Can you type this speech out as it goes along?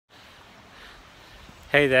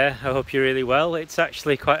Hey there, I hope you're really well. It's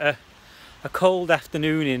actually quite a cold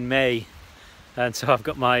afternoon in May, and so I've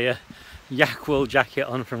got my yak wool jacket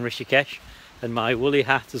on from Rishikesh and my woolly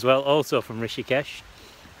hat as well, also from Rishikesh,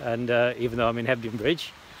 and even though I'm in Hebden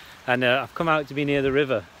Bridge, and I've come out to be near the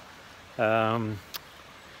river. I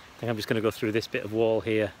think I'm just going to go through this bit of wall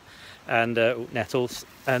here and nettles,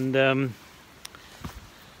 and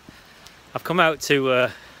I've come out to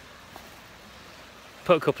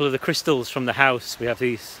put a couple of the crystals from the house. We have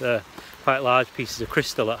these quite large pieces of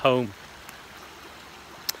crystal at home,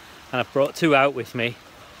 and I've brought two out with me,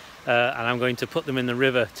 and I'm going to put them in the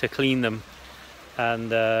river to clean them and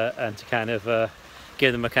to kind of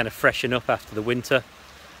give them a kind of freshen up after the winter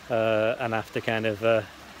and after kind of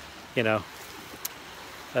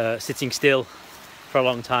sitting still for a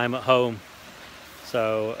long time at home.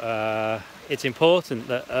 So it's important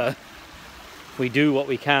that we do what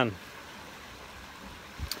we can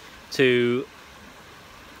to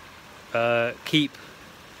keep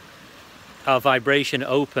our vibration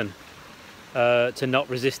open to not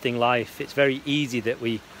resisting life. It's very easy that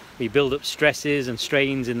we build up stresses and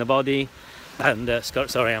strains in the body, and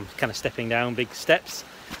sorry, I'm kind of stepping down big steps.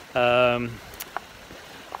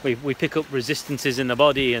 We pick up resistances in the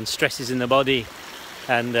body and stresses in the body,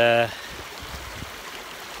 and in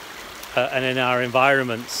our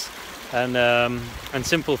environments, and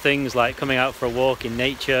simple things like coming out for a walk in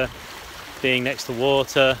nature, being next to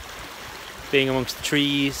water, being amongst the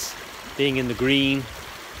trees, being in the green.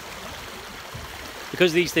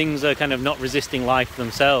 Because these things are kind of not resisting life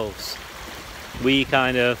themselves, we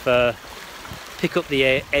kind of pick up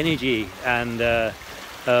the energy, and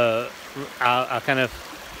our kind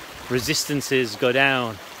of resistances go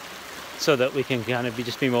down, so that we can kind of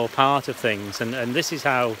just be more part of things. And this is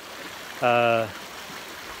how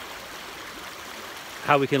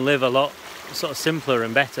we can live a lot sort of simpler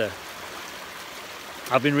and better.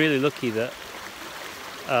 I've been really lucky that,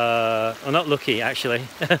 well, not lucky actually,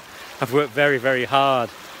 I've worked very, very hard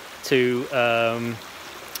to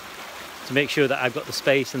make sure that I've got the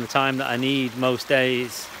space and the time that I need most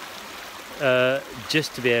days,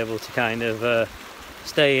 just to be able to kind of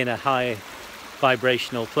stay in a high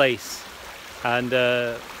vibrational place. And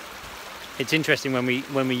it's interesting when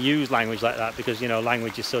we use language like that, because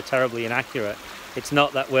language is so terribly inaccurate. It's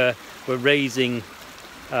not that we're raising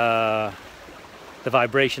the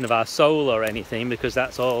vibration of our soul or anything, because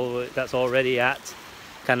that's already at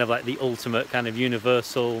kind of like the ultimate kind of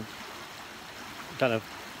universal kind of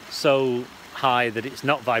so high that it's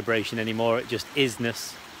not vibration anymore, it just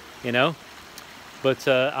isness, but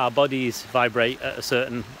our bodies vibrate at a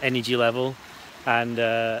certain energy level, and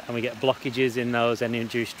we get blockages in those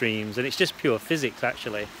energy streams, and it's just pure physics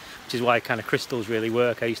actually, which is why kind of crystals really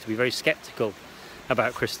work. I used to be very skeptical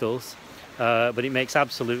about crystals, but it makes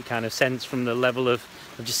absolute kind of sense from the level of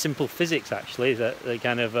just simple physics actually, that they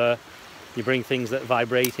kind of you bring things that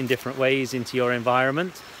vibrate in different ways into your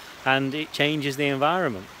environment, and it changes the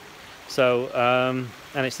environment. So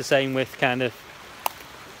and it's the same with kind of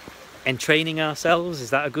entraining ourselves,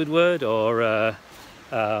 is that a good word, or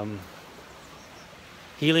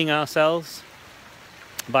healing ourselves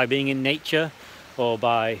by being in nature, or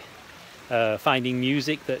by finding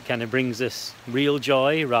music that kind of brings us real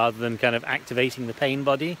joy rather than kind of activating the pain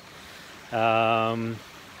body. And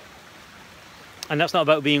that's not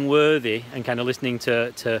about being worthy and kind of listening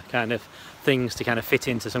to kind of things to kind of fit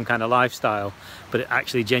into some kind of lifestyle, but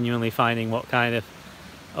actually genuinely finding what kind of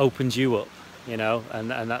opens you up,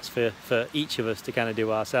 and that's for each of us to kind of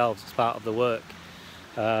do ourselves as part of the work.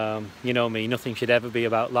 Me, nothing should ever be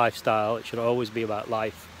about lifestyle, it should always be about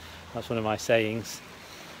life. That's one of my sayings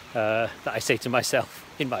that I say to myself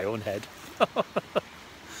in my own head.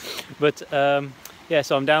 But yeah,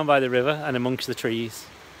 so I'm down by the river and amongst the trees,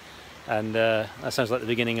 and that sounds like the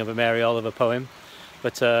beginning of a Mary Oliver poem,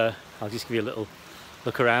 but I'll just give you a little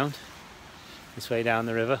look around this way down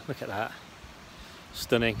the river. Look at that,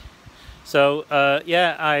 stunning. So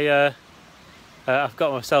yeah, I've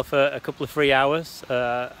got myself a couple of free hours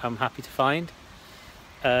I'm happy to find,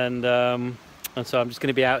 and so I'm just going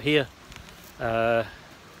to be out here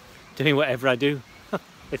doing whatever I do.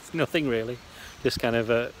 It's nothing really, just kind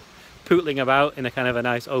of pootling about in a kind of a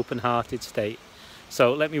nice open-hearted state.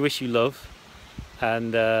 So let me wish you love,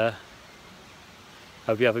 and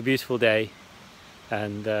hope you have a beautiful day,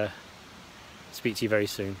 and speak to you very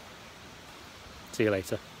soon. See you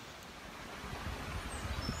later.